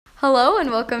Hello and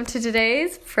welcome to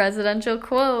today's presidential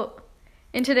quote.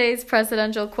 In today's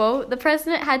presidential quote, the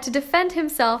president had to defend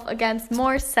himself against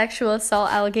more sexual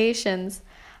assault allegations.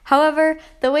 However,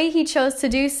 the way he chose to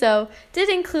do so did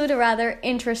include a rather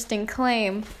interesting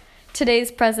claim.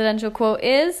 Today's presidential quote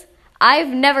is, "I've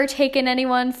never taken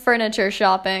anyone furniture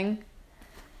shopping."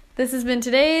 This has been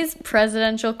today's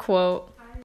presidential quote.